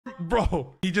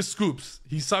Bro, he just scoops.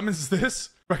 He summons this,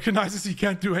 recognizes he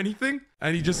can't do anything,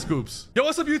 and he just scoops. Yo,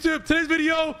 what's up, YouTube? Today's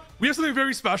video, we have something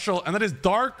very special, and that is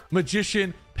Dark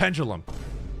Magician Pendulum.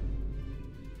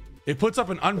 It puts up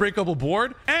an unbreakable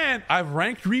board, and I've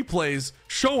ranked replays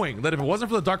showing that if it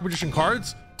wasn't for the Dark Magician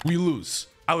cards, we lose.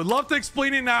 I would love to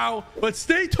explain it now, but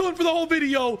stay tuned for the whole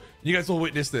video. You guys will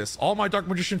witness this. All my Dark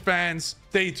Magician fans,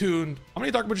 stay tuned. How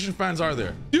many Dark Magician fans are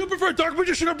there? Do you prefer Dark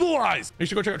Magician or Blue Eyes? Make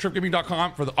sure to go check out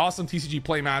trifgaming.com for the awesome TCG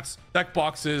playmats, deck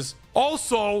boxes.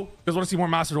 Also, if you guys want to see more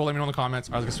Master Duel, let me know in the comments.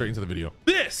 Let's get straight into the video.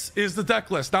 This is the deck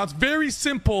list. Now, it's very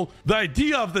simple, the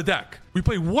idea of the deck. We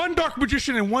play one Dark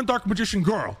Magician and one Dark Magician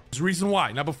girl. There's a reason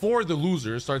why. Now, before the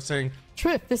losers start saying,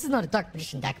 Trif, this is not a Dark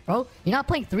Magician deck, bro. You're not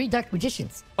playing 3 Dark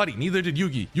Magicians. buddy, neither did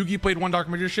Yugi. Yugi played one Dark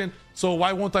Magician, so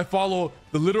why won't I follow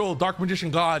the literal Dark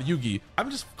Magician god, Yugi? I'm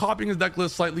just copying his deck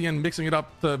list slightly and mixing it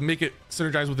up to make it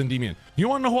synergize with Endymion. You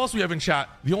want to know who else we have in chat?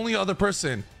 The only other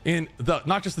person in the,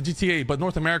 not just the GTA, but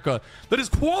North America, that is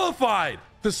qualified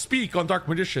to speak on Dark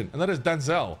Magician, and that is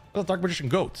Denzel. That's Dark Magician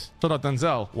GOAT. Shout out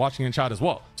Denzel watching in chat as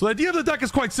well. So the idea of the deck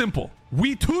is quite simple.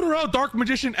 We tutor out Dark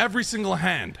Magician every single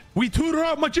hand. We tutor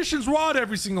out Magician's Rod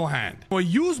every single hand. We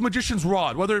use Magician's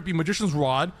Rod, whether it be Magician's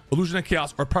Rod, Illusion and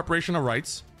Chaos, or Preparation of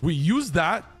Rites. We use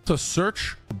that to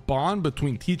search the bond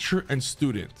between teacher and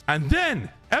student. And then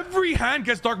every hand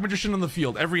gets Dark Magician on the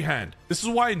field, every hand. This is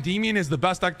why Endymion is the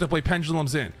best deck to play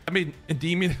Pendulums in. I mean,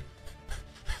 Endymion...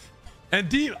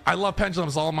 I love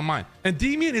Pendulums, all in my mind.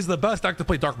 Endymion is the best deck to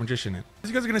play Dark Magician in. As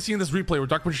you guys are going to see in this replay where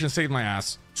Dark Magician saved my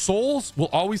ass, Souls will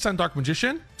always send Dark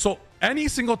Magician. So any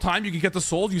single time you can get the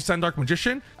Souls, you send Dark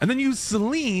Magician, and then use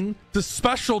Selene to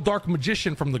special Dark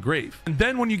Magician from the grave. And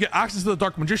then when you get access to the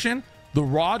Dark Magician, the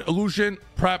Rod, Illusion,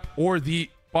 Prep, or the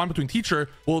Bond Between Teacher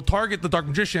will target the Dark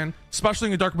Magician,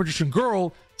 specialing a Dark Magician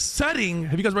girl, setting,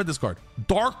 have you guys read this card?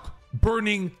 Dark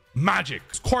Burning Magic.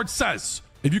 This card says,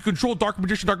 if you control Dark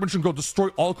Magician Girl, destroy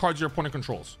all cards your opponent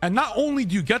controls. And not only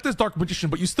do you get this Dark Magician,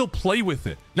 but you still play with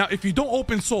it. Now, if you don't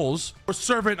open Souls, or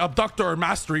Servant, Abductor, or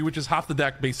Mastery, which is half the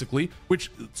deck, basically, which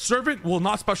Servant will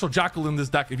not special Jackal in this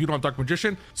deck if you don't have Dark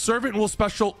Magician. Servant will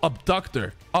special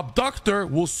Abductor. Abductor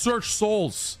will search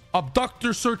Souls.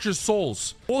 Abductor searches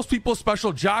Souls. Most people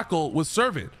special Jackal with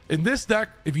Servant. In this deck,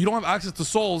 if you don't have access to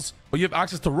Souls, but you have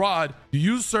access to Rod, you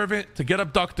use Servant to get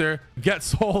Abductor, get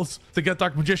Souls to get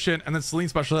Dark Magician, and then Selene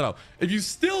special it out. If you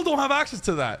still don't have access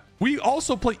to that, we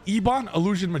also play Ebon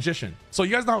Illusion Magician. So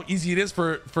you guys know how easy it is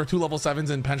for 2 level 7s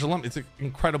in Pendulum. It's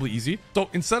incredibly easy. So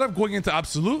instead of going into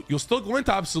Absolute, you'll still go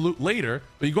into Absolute later,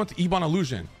 but you go into Ebon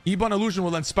Illusion. Ebon Illusion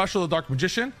will then special the Dark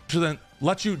Magician, which will then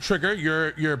let you trigger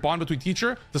your Bond Between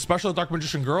Teacher to special the Dark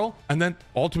Magician girl, and then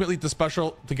ultimately to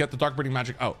special to get the Dark Burning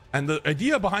Magic out. And the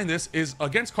idea behind this is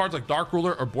against cards like Dark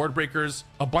Ruler or Board Breakers,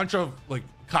 a bunch of like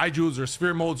Kaijus or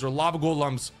Sphere Modes or Lava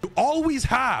Golems, you always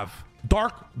have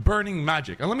Dark Burning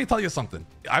Magic. And let me tell you something.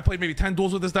 I played maybe 10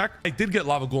 duels with this deck. I did get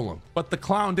Lava Golem, but the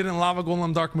clown didn't Lava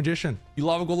Golem Dark Magician. He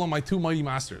Lava Golem my 2 Mighty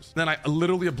Masters. Then I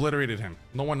literally obliterated him.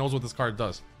 No one knows what this card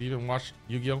does. You even watched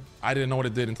Yu-Gi-Oh? I didn't know what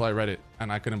it did until I read it,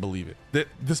 and I couldn't believe it.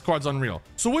 This card's unreal.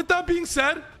 So with that being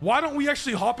said, why don't we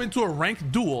actually hop into a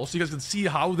ranked duel so you guys can see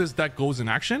how this deck goes in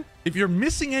action? If you're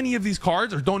missing any of these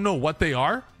cards or don't know what they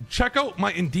are, check out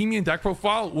my Endymion deck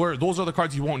profile where those are the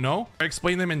cards you won't know. I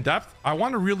explain them in depth. I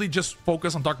want to really just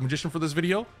focus on Dark Magician for this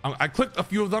video. I clicked a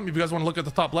few of them. If you guys want to look at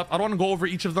the top left, I don't want to go over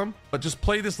each of them, but just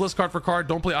play this list card for card.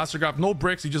 Don't play Astrograph. No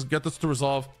bricks. You just get this to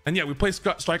resolve. And yeah, we play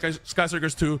Sky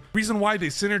Strikers too. Reason why they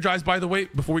synergize, by the way,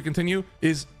 before we continue,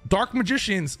 is Dark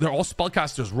Magicians, they're all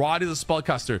spellcasters. Rod is a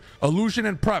spellcaster. Illusion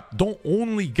and Prep don't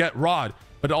only get Rod,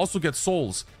 but it also gets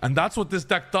Souls. And that's what this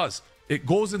deck does. It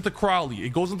goes into Crowley, it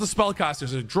goes into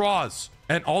spellcasters, it draws,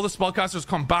 and all the spellcasters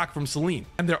come back from Selene.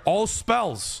 And they're all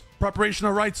spells. Preparation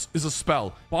of Rites is a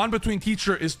spell. Bond Between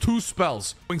Teacher is 2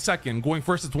 spells. Going second, going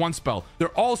first, it's 1 spell. They're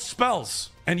all spells.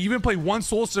 And you even play 1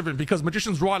 Soul Servant because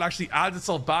Magician's Rod actually adds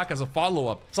itself back as a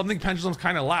follow-up, something Pendulums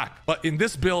kind of lack. But in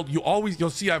this build, you'll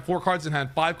see I have 4 cards in hand,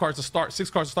 5 cards to start,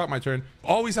 6 cards to start my turn.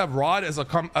 Always have Rod as a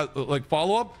like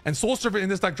follow-up, and Soul Servant in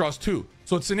this deck draws 2.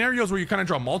 So it's scenarios where you kind of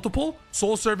draw multiple.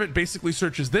 Soul Servant basically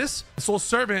searches this. Soul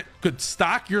Servant could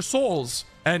stack your souls,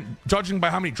 and judging by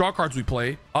how many draw cards we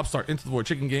play, Upstart, Into the Void,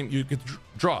 Chicken Game, you get to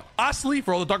draw. Lastly,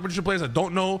 for all the Dark Magician players that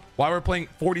don't know why we're playing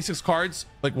 46 cards,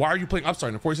 like why are you playing Upstart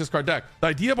in a 46 card deck? The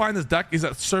idea behind this deck is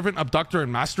that Servant, Abductor,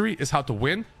 and Mastery is how to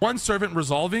win. 1 Servant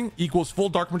resolving equals full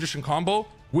Dark Magician combo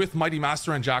with Mighty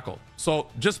Master and Jackal. So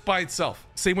just by itself.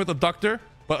 Same with Abductor,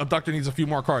 but Abductor needs a few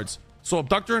more cards. So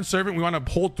Abductor and Servant, we want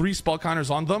to hold 3 spell counters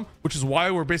on them, which is why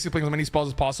we're basically playing as many spells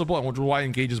as possible, and which is why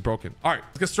Engage is broken. All right,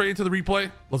 let's get straight into the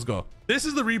replay. Let's go. This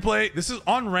is the replay. This is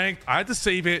unranked. I had to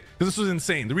save it because this was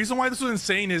insane. The reason why this was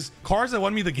insane is cards that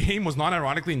won me the game was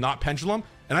non-ironically not Pendulum,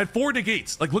 and I had 4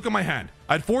 negates. Like, look at my hand.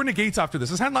 I had 4 negates after this.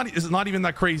 This hand is not even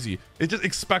that crazy. It's just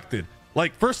expected.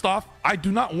 Like, first off, I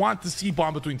do not want to see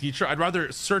Bond Between Teacher. I'd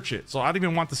rather search it, so I don't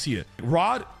even want to see it.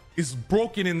 Rod is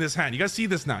broken in this hand. You guys see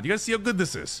this now. You guys see how good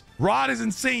this is. Rod is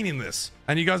insane in this.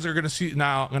 And you guys are going to see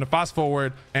now. I'm going to fast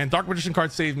forward, and Dark Magician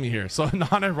card saved me here. So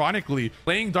non-ironically,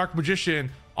 playing Dark Magician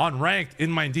on ranked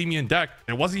in my Endymion deck,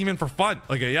 it wasn't even for fun.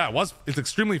 Like, yeah, it's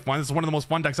extremely fun. This is one of the most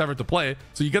fun decks ever to play.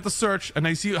 So you get the search, and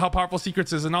I see how powerful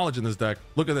Secrets is and Knowledge in this deck.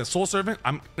 Look at this. Soul Servant.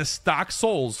 I'm going to stack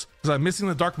souls because I'm missing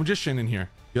the Dark Magician in here.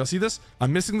 Y'all see this?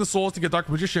 I'm missing the souls to get Dark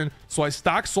Magician, so I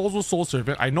stack souls with Soul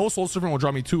Servant. I know Soul Servant will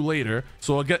draw me 2 later,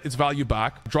 so I'll get its value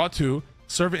back. Draw 2.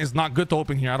 Servant is not good to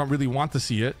open here. I don't really want to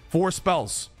see it. 4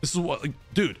 spells. This is what, like,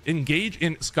 dude, Engage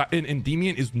in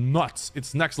Endymion is nuts.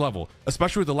 It's next level,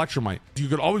 especially with Electromite. You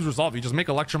could always resolve. You just make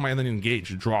Electromite and then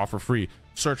Engage. Draw for free.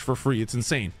 Search for free. It's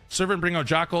insane. Servant, bring out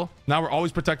Jackal. Now we're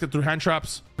always protected through hand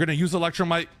traps. We're going to use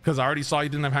Electromite because I already saw you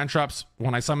didn't have hand traps.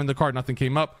 When I summoned the card, nothing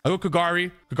came up. I go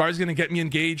Kagari. Kagari's going to get me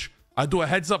Engage. I do a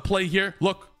heads up play here.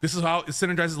 Look, this is how it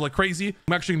synergizes like crazy.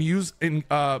 I'm actually going to use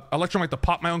Electromite to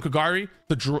pop my own Kagari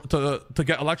to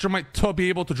get Electromite to be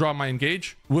able to draw my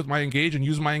Engage with my Engage and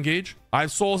use my Engage. I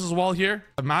have Souls as well here.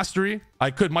 A Mastery.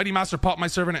 I could Mighty Master pop my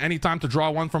Servant at any time to draw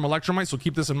 1 from Electromite, so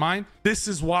keep this in mind. This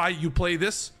is why you play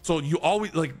this. So you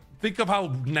always, like, think of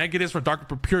how negative for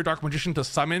pure Dark Magician to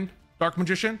summon Dark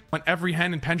Magician when every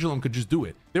hand in Pendulum could just do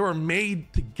it. They were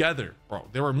made together, bro.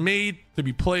 They were made to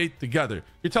be played together.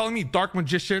 You're telling me Dark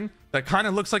Magician that kind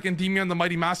of looks like Endymion the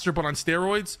Mighty Master but on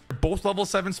steroids, both level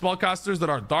 7 spellcasters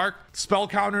that are dark spell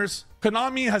counters.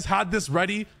 Konami has had this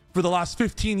ready for the last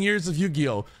 15 years of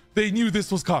Yu-Gi-Oh. They knew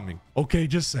this was coming. Okay,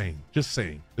 just saying.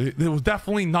 It was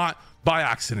definitely not by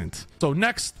accident. So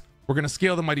next, we're going to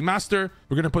scale the Mighty Master.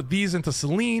 We're going to put these into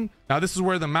Selene. Now, this is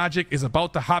where the magic is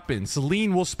about to happen.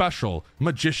 Selene will special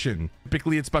Magician.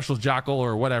 Typically, it's special Jackal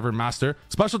or whatever, Master.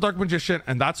 Special Dark Magician,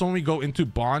 and that's when we go into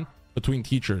Bond Between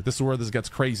Teacher. This is where this gets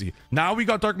crazy. Now we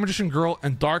got Dark Magician Girl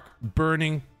and Dark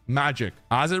Burning Magic.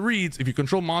 As it reads, if you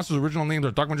control monsters, original names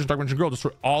are Dark Magician Girl,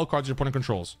 destroy all cards your opponent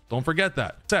controls. Don't forget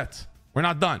that. Set. We're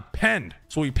not done. Penned.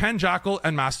 So we pen Jackal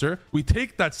and Master. We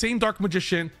take that same Dark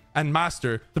Magician and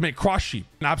Master to make Cross Sheep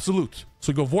an absolute.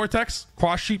 So we go Vortex,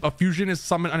 Cross Sheep, a fusion is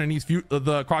summoned underneath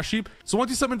the Cross Sheep. So once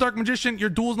you summon Dark Magician, your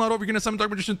duel's not over. You're gonna summon Dark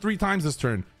Magician 3 times this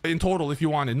turn in total if you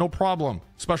wanted, no problem.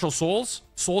 Special Souls,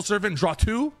 Soul Servant, draw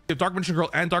 2. You have Dark Magician Girl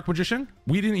and Dark Magician.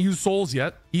 We didn't use Souls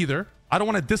yet either. I don't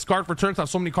want to discard for turns. I have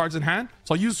so many cards in hand.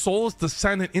 So I'll use Souls to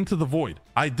send it into the void.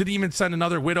 I didn't even send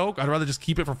another Widow. I'd rather just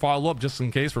keep it for follow-up just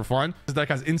in case for fun. This deck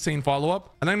has insane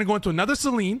follow-up. And then I'm going to go into another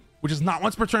Selene, which is not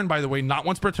once per turn, by the way, not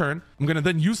once per turn. I'm going to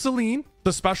then use Selene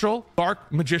to special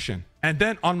Dark Magician. And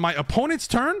then on my opponent's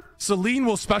turn, Selene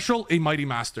will special a Mighty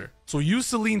Master. So use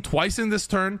Selene twice in this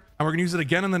turn, and we're going to use it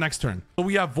again in the next turn. So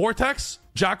we have Vortex,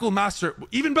 Jackal, Master.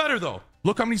 Even better, though.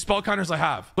 Look how many spell counters I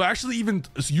have. So I actually even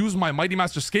use my Mighty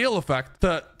Master scale effect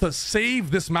to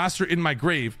save this Master in my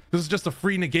grave. This is just a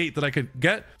free negate that I could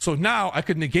get. So now I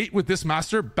could negate with this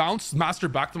Master, bounce Master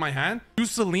back to my hand, use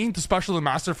Selene to special the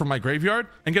Master from my graveyard,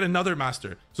 and get another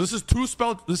Master. So this is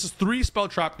 3 spell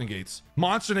trap negates,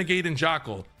 Monster negate and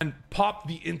Jackal, and pop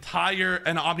the entire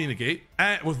and Omni negate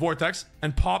and with Vortex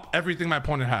and pop everything my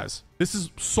opponent has. This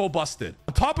is so busted.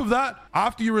 On top of that,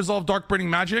 after you resolve Dark Burning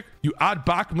Magic, you add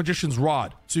back Magician's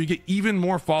Rod. So you get even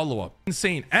more follow-up.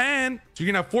 Insane. And so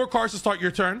you're gonna have 4 cards to start your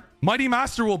turn. Mighty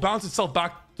Master will bounce itself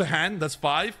back to hand. That's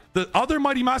 5. The other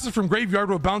Mighty Master from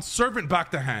graveyard will bounce Servant back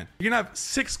to hand. You're gonna have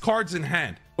 6 cards in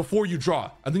hand before you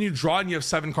draw. And then you draw and you have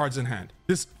 7 cards in hand.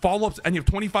 This follow-ups and you have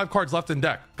 25 cards left in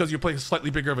deck because you're playing slightly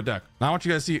bigger of a deck. Now I want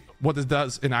you guys to see what this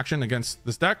does in action against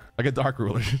this deck. I get Dark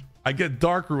Ruler. I get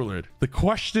Dark Rulered. The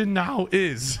question now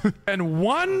is, and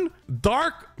one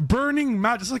Dark Burning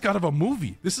Magic, it's like out of a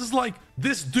movie. This is like,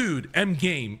 this dude, M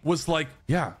Game, was like,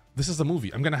 yeah, this is a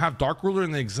movie. I'm gonna have Dark Ruler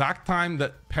in the exact time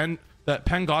that Pen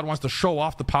God wants to show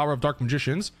off the power of Dark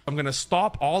Magicians. I'm gonna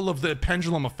stop all of the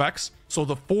pendulum effects. So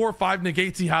the 4 or 5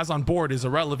 negates he has on board is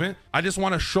irrelevant. I just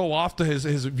want to show off to his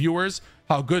viewers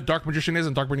how good Dark Magician is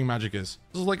and Dark Burning Magic is.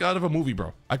 This is like out of a movie,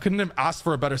 bro. I couldn't have asked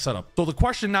for a better setup. So the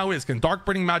question now is, can Dark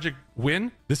Burning Magic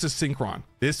win? This is Synchron.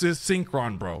 This is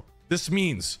Synchron, bro. This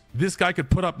means this guy could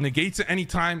put up negates at any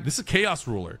time. This is Chaos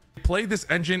Ruler. play this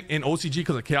engine in OCG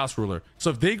because of Chaos Ruler. So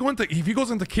if he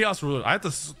goes into Chaos Ruler, I have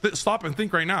to stop and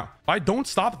think right now. If I don't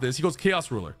stop this, he goes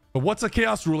Chaos Ruler. But what's a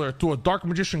Chaos Ruler to a Dark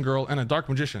Magician girl and a Dark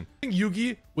Magician? I think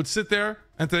Yugi would sit there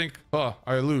and think, oh,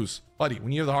 I lose. Buddy,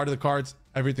 when you have the heart of the cards,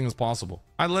 everything is possible.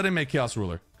 I let him make Chaos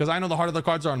Ruler because I know the heart of the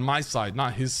cards are on my side,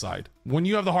 not his side. When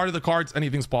you have the heart of the cards,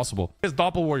 anything's possible. He has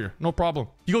Doppel Warrior, no problem.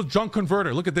 He goes Junk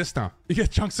Converter. Look at this now. He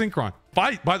gets Junk Synchron.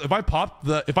 If I popped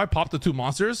the 2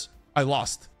 monsters, I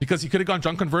lost because he could have gone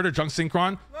Junk Converter, Junk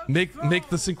Synchron, make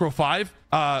the Synchro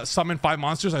 5, summon 5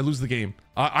 monsters. I lose the game.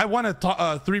 I won a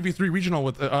 3v3 regional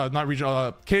with not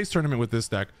regional case tournament with this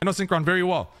deck. I know Synchron very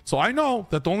well, so I know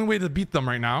that the only way to beat them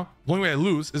right now, the only way I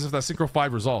lose is if that Synchro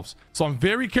 5 resolves. So I'm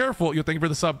very careful. Thank you for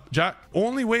the sub, Jack.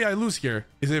 Only way I lose here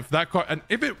is if that card, and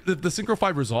if the Synchro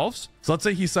 5 resolves. So let's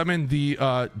say he summoned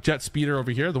the Jet Speeder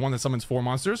over here, the one that summons 4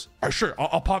 monsters. Sure,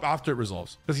 I'll pop after it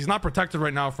resolves because he's not protected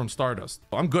right now from Stardust.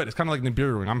 So I'm good. It's kind of like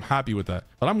Nibiru, and I'm happy with that.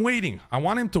 But I'm waiting. I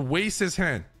want him to waste his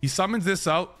hand. He summons this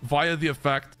out via the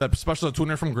effect that special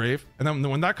tuner from grave, and then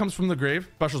when that comes from the grave,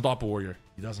 special Doppel Warrior.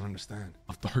 He doesn't understand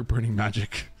of Dark Burning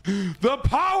Magic. The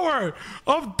power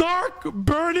of Dark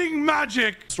Burning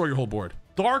Magic. Destroy your whole board.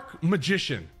 Dark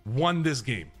Magician won this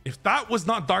game. If that was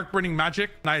not Dark Burning Magic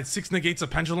and I had 6 negates of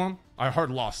Pendulum, I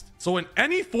hard lost. So in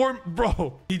any form,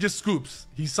 bro, he just scoops.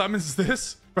 He summons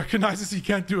this, recognizes he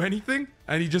can't do anything,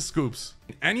 and he just scoops.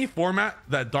 In any format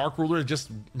that Dark Ruler is just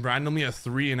randomly a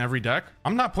 3 in every deck,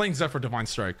 I'm not playing Zephyr Divine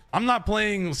Strike. I'm not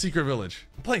playing Secret Village.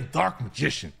 I'm playing Dark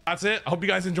Magician. That's it. I hope you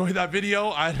guys enjoyed that video.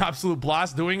 I had an absolute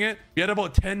blast doing it. We had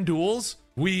about 10 duels.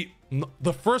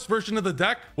 The first version of the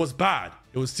deck was bad.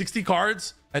 It was 60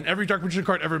 cards and every Dark Magician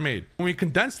card ever made. When we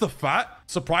condensed the fat,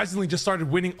 surprisingly just started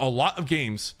winning a lot of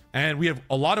games, and we have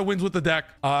a lot of wins with the deck.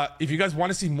 If you guys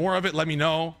want to see more of it, let me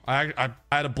know. I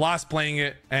had a blast playing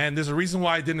it, and there's a reason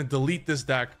why I didn't delete this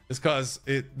deck. Is because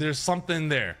there's something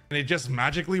there and it just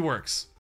magically works.